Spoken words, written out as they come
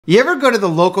You ever go to the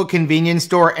local convenience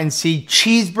store and see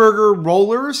cheeseburger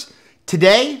rollers?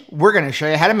 Today, we're gonna show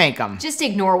you how to make them. Just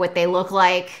ignore what they look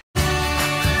like.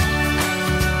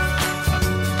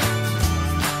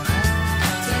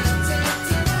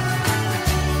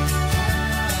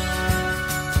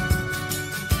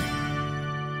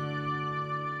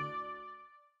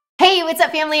 Hey, what's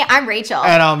up, family? I'm Rachel.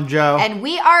 And I'm Joe. And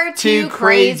we are Two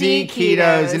Crazy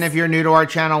Ketos. And if you're new to our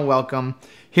channel, welcome.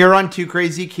 Here on Two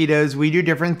Crazy Ketos, we do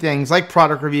different things like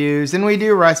product reviews and we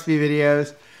do recipe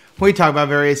videos. We talk about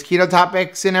various keto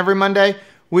topics, and every Monday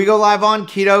we go live on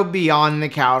Keto Beyond the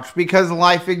Couch because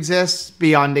life exists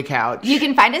beyond the couch. You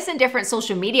can find us in different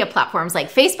social media platforms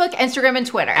like Facebook, Instagram, and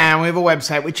Twitter. And we have a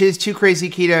website, which is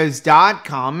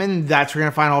twocrazyketos.com, and that's where you're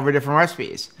going to find all of our different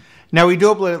recipes. Now, we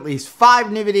do upload at least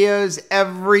 5 new videos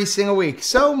every single week,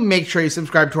 so make sure you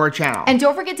subscribe to our channel. And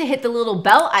don't forget to hit the little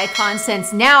bell icon,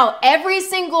 since now every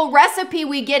single recipe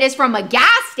we get is from a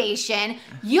gas station.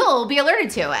 You'll be alerted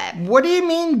to it. What do you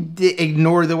mean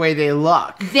ignore the way they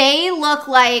look? They look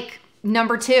like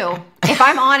number 2. If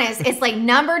I'm honest, it's like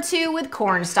number 2 with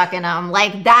corn stuck in them.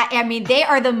 Like that, I mean, they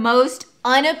are the most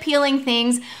unappealing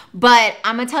things, but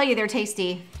I'm gonna tell you, they're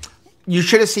tasty. You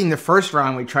should have seen the first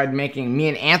round we tried making. Me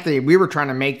and Anthony, we were trying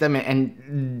to make them, and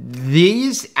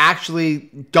these actually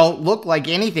don't look like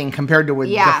anything compared to what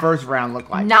the first round looked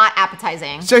like. Not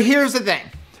appetizing. So here's the thing.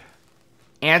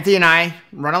 Anthony and I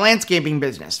run a landscaping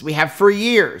business. We have for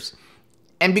years.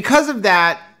 And because of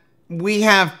that, we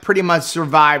have pretty much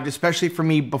survived, especially for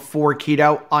me before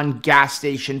keto, on gas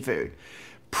station food.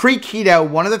 Pre-keto,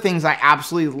 one of the things I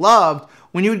absolutely loved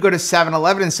when you would go to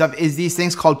 7-Eleven and stuff is these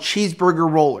things called cheeseburger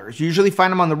rollers. You usually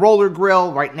find them on the roller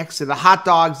grill right next to the hot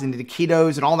dogs and the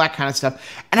ketos and all that kind of stuff.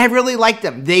 And I really liked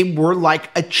them. They were like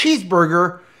a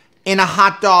cheeseburger in a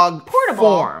hot dog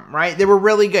form, right? They were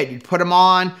really good. You'd put them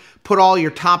on, put all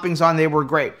your toppings on. They were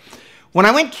great. When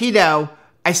I went keto,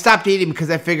 I stopped eating because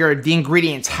I figured the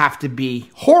ingredients have to be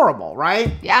horrible,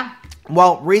 right? Yeah.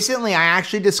 Well, recently I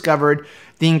actually discovered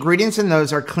the ingredients in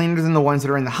those are cleaner than the ones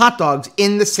that are in the hot dogs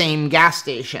in the same gas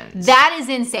stations. That is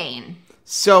insane.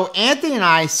 So Anthony and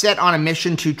I set on a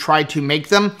mission to try to make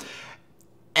them,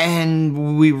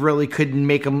 and we really couldn't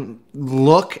make them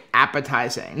look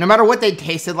appetizing. No matter what they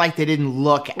tasted like, they didn't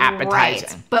look appetizing.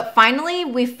 Right. But finally,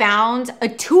 we found a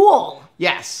tool.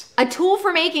 Yes. A tool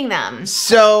for making them.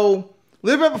 So a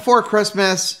little bit before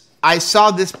Christmas, I saw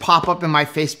this pop up in my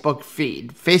Facebook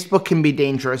feed. Facebook can be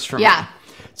dangerous for me. Yeah.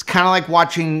 It's kind of like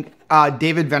watching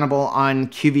David Venable on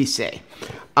QVC.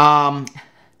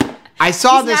 I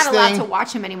saw this thing. He's not allowed to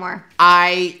watch him anymore.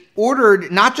 I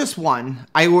ordered not just one,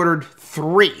 I ordered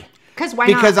 3. Because why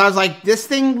not? Because I was like, this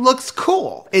thing looks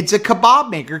cool. It's a kebab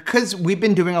maker, because we've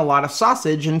been doing a lot of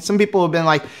sausage, and some people have been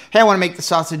like, hey, I want to make the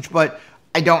sausage, but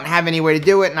I don't have any way to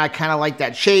do it, and I kind of like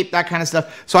that shape, that kind of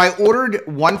stuff. So I ordered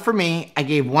one for me, I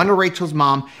gave one to Rachel's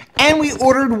mom, and we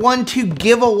ordered one to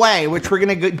give away, which we're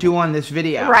going to do on this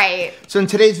video. Right. So in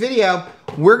today's video,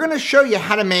 we're going to show you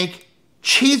how to make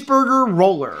cheeseburger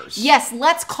rollers. Yes,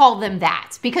 let's call them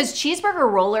that, because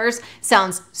cheeseburger rollers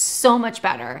sounds so much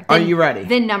better. Are you ready?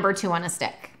 Than number 2 on a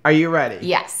stick. Are you ready?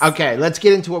 Yes. Okay, let's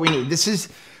get into what we need. This is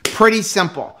pretty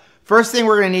simple. First thing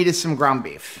we're going to need is some ground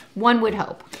beef. One would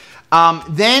hope.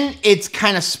 Then it's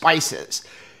kind of spices.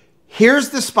 Here's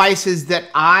the spices that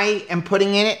I am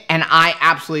putting in it and I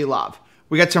absolutely love.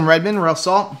 We got some red mineral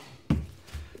salt,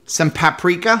 some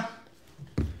paprika,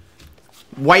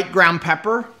 white ground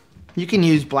pepper. You can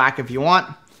use black if you want.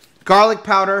 Garlic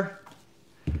powder,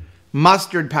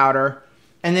 mustard powder,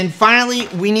 and then finally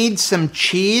we need some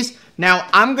cheese. Now,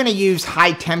 I'm going to use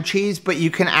high temp cheese, but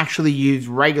you can actually use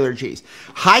regular cheese.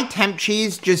 High temp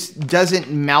cheese just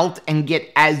doesn't melt and get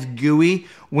as gooey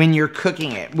when you're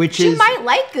cooking it, which is might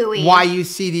like gooey. Why you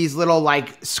see these little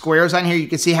like squares on here. You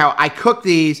can see how I cook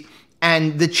these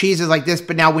and the cheese is like this,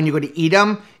 but now when you go to eat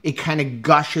them, it kind of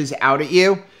gushes out at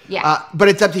you. Yeah. But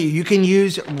it's up to you. You can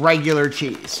use regular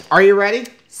cheese. Are you ready?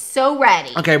 So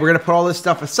ready. Okay, we're going to put all this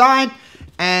stuff aside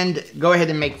and go ahead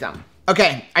and make them.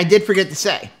 Okay, I did forget to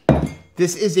say,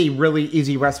 this is a really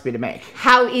easy recipe to make.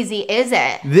 How easy is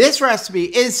it? This recipe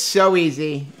is so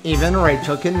easy, even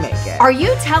Rachel can make it. Are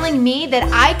you telling me that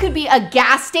I could be a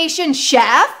gas station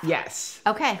chef? Yes.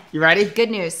 Okay. You ready? Good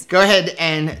news. Go ahead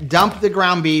and dump the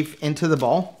ground beef into the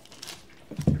bowl.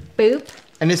 Boop.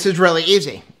 And this is really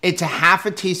easy. It's a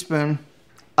 ½ teaspoon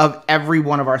of every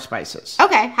one of our spices.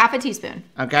 Okay, ½ teaspoon.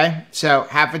 Okay, so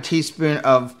 ½ teaspoon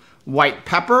of white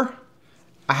pepper,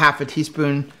 a ½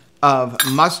 teaspoon of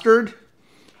mustard,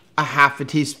 a ½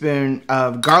 teaspoon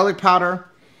of garlic powder,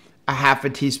 a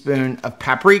 ½ teaspoon of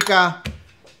paprika,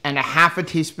 and a half a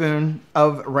teaspoon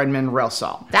of Redmond rail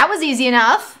salt. That was easy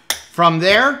enough. From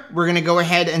there, we're gonna go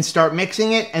ahead and start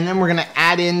mixing it, and then we're gonna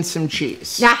add in some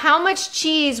cheese. Now, how much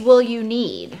cheese will you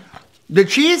need? The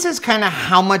cheese is kind of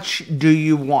how much do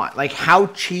you want? Like, how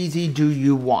cheesy do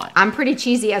you want? I'm pretty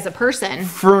cheesy as a person.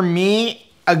 For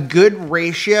me, a good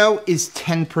ratio is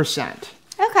 10%.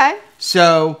 Okay.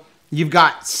 So you've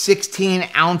got 16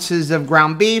 ounces of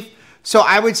ground beef. So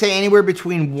I would say anywhere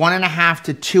between 1.5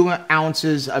 to 2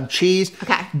 ounces of cheese.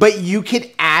 Okay. But you could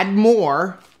add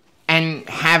more and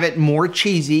have it more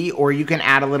cheesy, or you can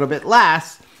add a little bit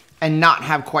less and not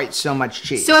have quite so much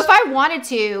cheese. So if I wanted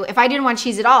to, if I didn't want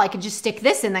cheese at all, I could just stick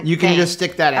this in the You can just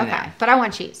stick that in there. Okay, but I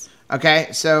want cheese. Okay,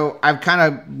 so I've kind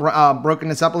of broken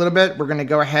this up a little bit. We're going to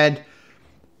go ahead.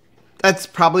 That's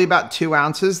probably about 2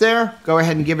 ounces there. Go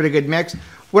ahead and give it a good mix.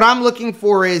 What I'm looking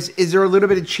for is there a little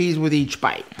bit of cheese with each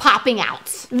bite? Popping out.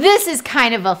 This is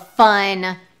kind of a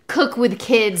fun cook with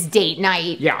kids date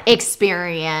night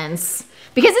experience.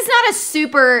 Because it's not a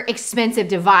super expensive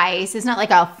device. It's not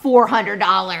like a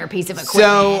 $400 piece of equipment.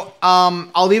 So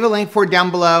I'll leave a link for it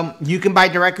down below. You can buy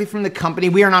directly from the company.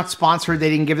 We are not sponsored. They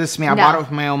didn't give this to me. I bought it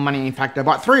with my own money. In fact, I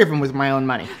bought 3 of them with my own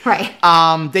money. Right.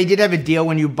 They did have a deal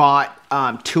when you bought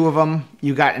 2 of them.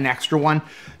 You got an extra one.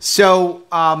 So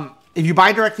if you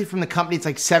buy directly from the company, it's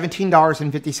like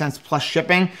 $17.50 plus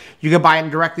shipping. You can buy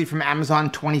them directly from Amazon,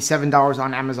 $27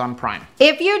 on Amazon Prime.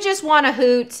 If you just want a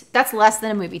hoot, that's less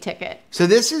than a movie ticket. So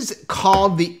this is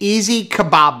called the Easy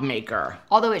Kabob Maker.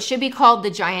 Although it should be called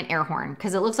the giant air horn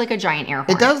because it looks like a giant air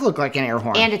horn. It does look like an air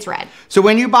horn. And it's red. So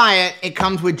when you buy it, it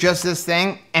comes with just this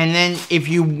thing. And then if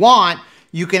you want,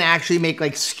 you can actually make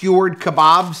like skewered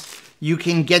kebabs. You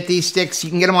can get these sticks. You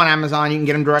can get them on Amazon. You can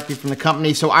get them directly from the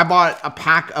company. So I bought a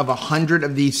pack of 100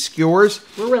 of these skewers.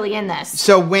 We're really in this.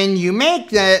 So when you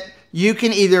make that, you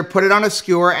can either put it on a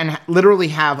skewer and literally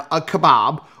have a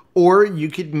kebab, or you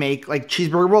could make like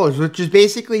cheeseburger rollers, which is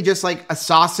basically just like a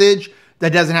sausage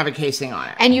that doesn't have a casing on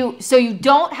it. And so you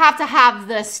don't have to have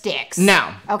the sticks.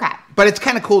 No. Okay. But it's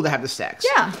kind of cool to have the sticks.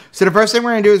 Yeah. So the first thing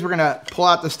we're gonna do is we're gonna pull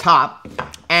out this top,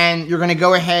 and you're gonna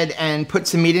go ahead and put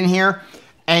some meat in here.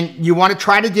 And you want to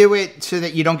try to do it so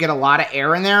that you don't get a lot of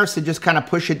air in there. So just kind of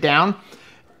push it down.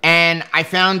 And I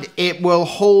found it will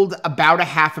hold about a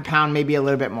half a pound, maybe a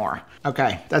little bit more.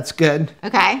 Okay, that's good.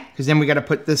 Okay. Because then we got to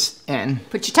put this in.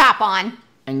 Put your top on.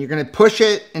 And you're going to push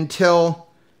it until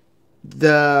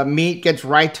the meat gets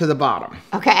right to the bottom.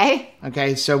 Okay.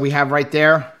 Okay, so we have right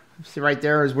there. See right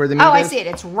there is where the meat is. Oh, I see it.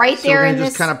 It's right so there we're in gonna this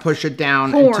just kind of push it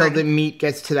down horn. until the meat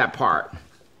gets to that part.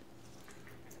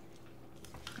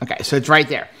 Okay, so it's right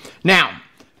there. Now,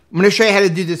 I'm going to show you how to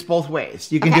do this both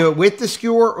ways. You can do it with the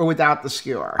skewer or without the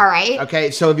skewer. All right.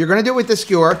 Okay, so if you're going to do it with the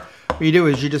skewer, what you do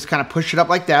is you just kind of push it up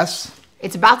like this.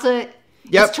 It's about to,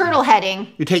 it's turtle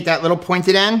heading. You take that little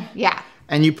pointed end. Yeah.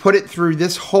 And you put it through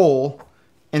this hole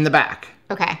in the back.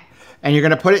 Okay. And you're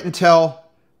going to put it until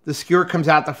the skewer comes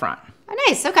out the front. Oh,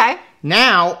 nice. Okay.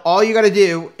 Now, all you got to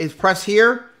do is press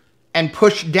here and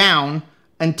push down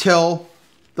until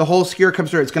the whole skewer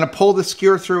comes through. It's going to pull the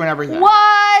skewer through and everything.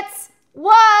 What?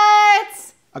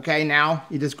 What? Okay, now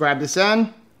you just grab this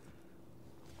end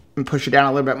and push it down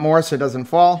a little bit more so it doesn't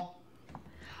fall.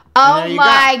 Oh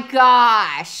my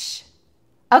gosh.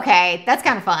 Okay, that's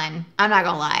kind of fun. I'm not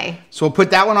going to lie. So we'll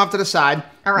put that one off to the side.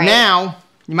 All right. Now,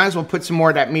 you might as well put some more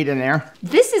of that meat in there.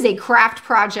 This is a craft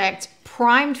project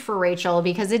primed for Rachel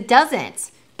because it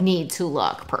doesn't need to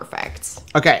look perfect.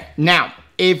 Okay, now,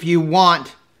 if you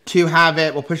want to have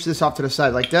it, we'll push this off to the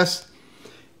side like this.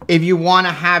 If you want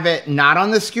to have it not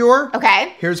on the skewer,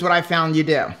 okay, here's what I found you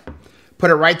do.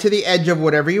 Put it right to the edge of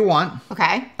whatever you want.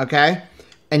 Okay. Okay?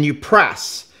 And you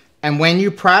press. And when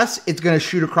you press, it's going to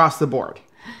shoot across the board.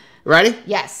 Ready?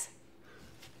 Yes.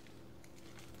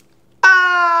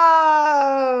 Oh!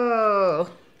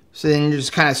 So then you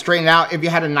just kind of straighten it out. If you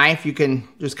had a knife, you can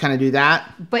just kind of do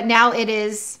that. But now it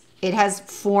has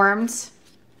formed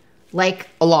like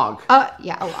a log.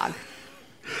 Yeah, a log.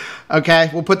 Okay,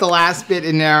 we'll put the last bit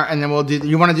in there, and then we'll do.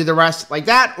 You want to do the rest like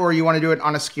that, or you want to do it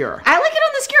on a skewer? I like it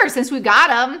on the skewer since we got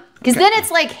them, because then it's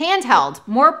like handheld,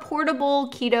 more portable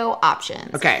keto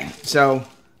options. Okay, so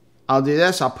I'll do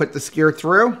this. I'll put the skewer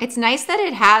through. It's nice that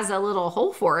it has a little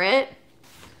hole for it.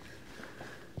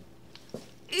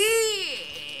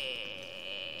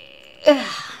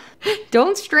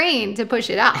 Don't strain to push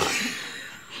it out.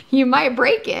 You might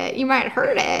break it. You might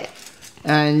hurt it.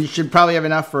 And you should probably have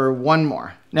enough for one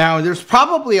more. Now, there's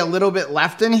probably a little bit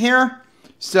left in here.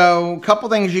 So a couple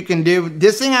things you can do.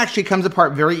 This thing actually comes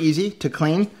apart very easy to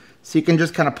clean. So you can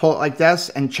just kind of pull it like this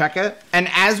and check it. And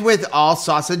as with all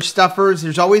sausage stuffers,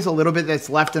 there's always a little bit that's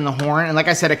left in the horn. And like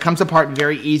I said, it comes apart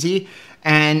very easy.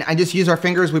 And I just use our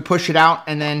fingers, we push it out,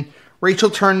 and then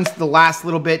Rachel turns the last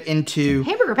little bit into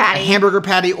hamburger patty. A hamburger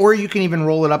patty, or you can even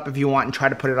roll it up if you want and try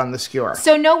to put it on the skewer.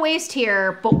 So no waste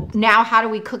here, but now how do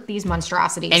we cook these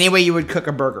monstrosities? Any way you would cook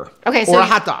a burger. Okay, or a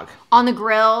hot dog. On the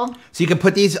grill. So you can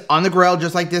put these on the grill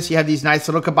just like this. You have these nice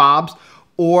little kebabs.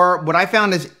 Or what I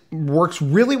found is works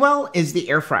really well is the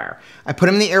air fryer. I put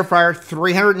them in the air fryer,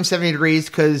 370 degrees,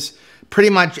 because pretty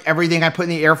much everything I put in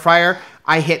the air fryer,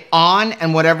 I hit on,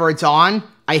 and whatever it's on,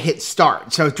 I hit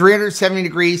start. So 370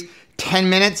 degrees, 10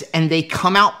 minutes, and they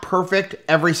come out perfect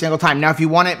every single time. Now, if you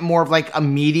want it more of like a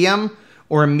medium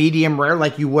or a medium rare,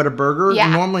 like you would a burger,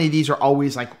 normally these are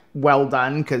always like well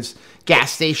done because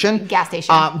gas station.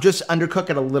 Just undercook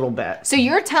it a little bit. So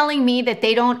you're telling me that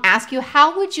they don't ask you,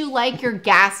 how would you like your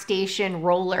gas station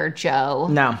roller, Joe?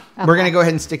 No. Okay. We're going to go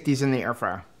ahead and stick these in the air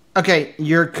fryer. Okay,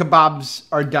 your kebabs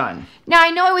are done. Now, I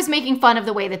know I was making fun of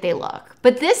the way that they look,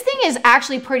 but this thing is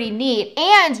actually pretty neat,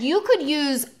 and you could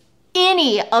use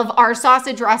any of our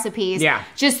sausage recipes. Yeah.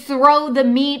 Just throw the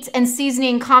meat and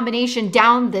seasoning combination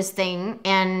down this thing,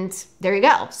 and there you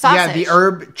go. Sausage. Yeah, the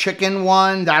herb chicken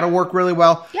one, that'll work really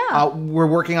well. Yeah. We're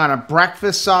working on a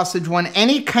breakfast sausage one.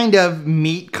 Any kind of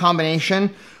meat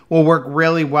combination will work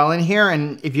really well in here.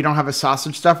 And if you don't have a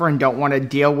sausage stuffer and don't want to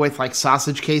deal with like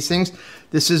sausage casings,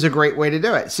 this is a great way to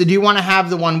do it. So do you want to have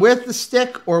the one with the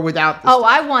stick or without the stick? Oh,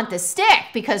 I want the stick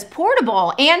because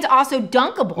portable and also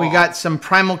dunkable. We got some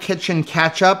Primal Kitchen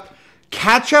ketchup.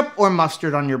 Ketchup or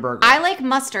mustard on your burger? I like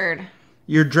mustard.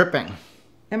 You're dripping.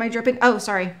 Am I dripping? Oh,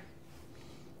 sorry.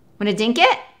 Want to dink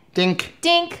it? Dink.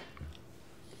 Dink.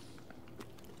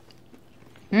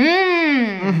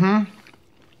 Mmm. Mm-hmm.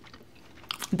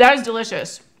 That is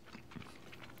delicious.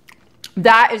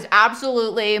 That is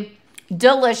absolutely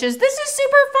delicious. This is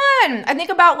super fun. I think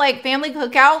about like family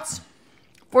cookouts,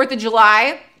 4th of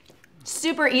July.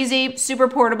 Super easy, super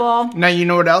portable. Now, you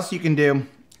know what else you can do?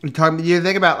 You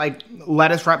think about like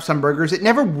lettuce wraps on burgers. It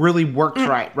never really works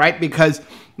right? Because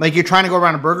like you're trying to go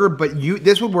around a burger, but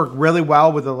this would work really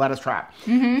well with a lettuce wrap.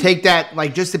 Take that,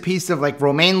 like just a piece of like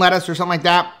romaine lettuce or something like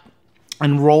that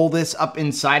and roll this up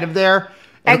inside of there.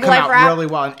 It'll come out really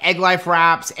well. And egg life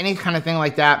wraps, any kind of thing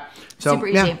like that. So, super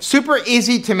easy. Super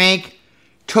easy to make.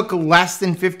 Took less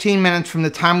than 15 minutes from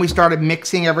the time we started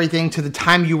mixing everything to the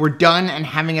time you were done and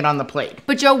having it on the plate.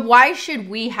 But Joe, why should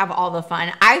we have all the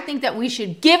fun? I think that we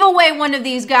should give away one of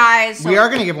these guys. So we are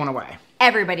going to give one away.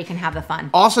 Everybody can have the fun.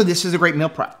 Also, this is a great meal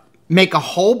prep. Make a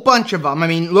whole bunch of them. I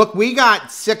mean, look, we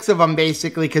got 6 of them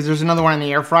basically because there's another one in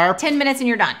the air fryer. 10 minutes and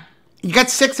you're done. You got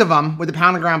 6 of them with a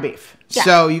pound of ground beef. Yeah.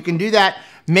 So you can do that.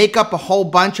 Make up a whole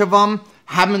bunch of them.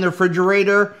 Have them in the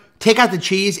refrigerator. Take out the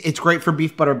cheese. It's great for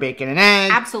beef, butter, bacon, and egg.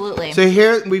 Absolutely. So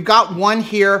here, we've got one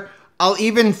here. I'll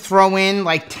even throw in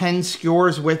like 10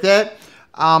 skewers with it.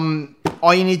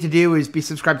 All you need to do is be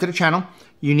subscribed to the channel.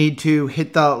 You need to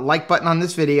hit the like button on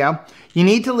this video. You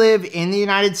need to live in the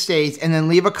United States and then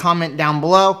leave a comment down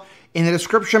below. In the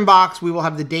description box, we will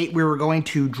have the date we were going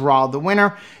to draw the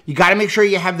winner. You got to make sure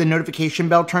you have the notification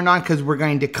bell turned on because we're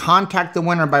going to contact the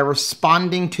winner by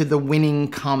responding to the winning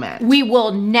comment. We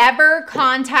will never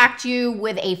contact you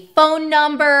with a phone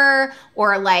number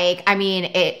or like, I mean,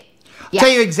 it... Yeah. I'll tell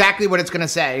you exactly what it's going to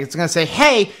say. It's going to say,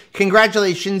 hey,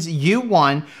 congratulations, you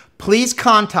won. Please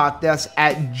contact us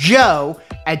at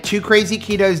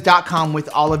joe@2krazyketos.com with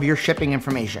all of your shipping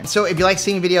information. So if you like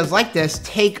seeing videos like this,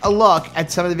 take a look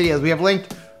at some of the videos we have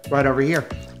linked right over here.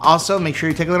 Also, make sure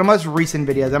you take a look at the most recent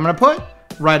videos I'm going to put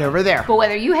right over there. But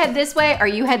whether you head this way or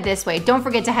you head this way, don't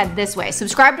forget to head this way.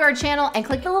 Subscribe to our channel and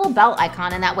click the little bell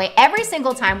icon, and that way every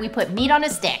single time we put meat on a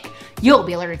stick, you'll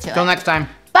be alerted to it. Till next time.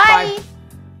 Bye.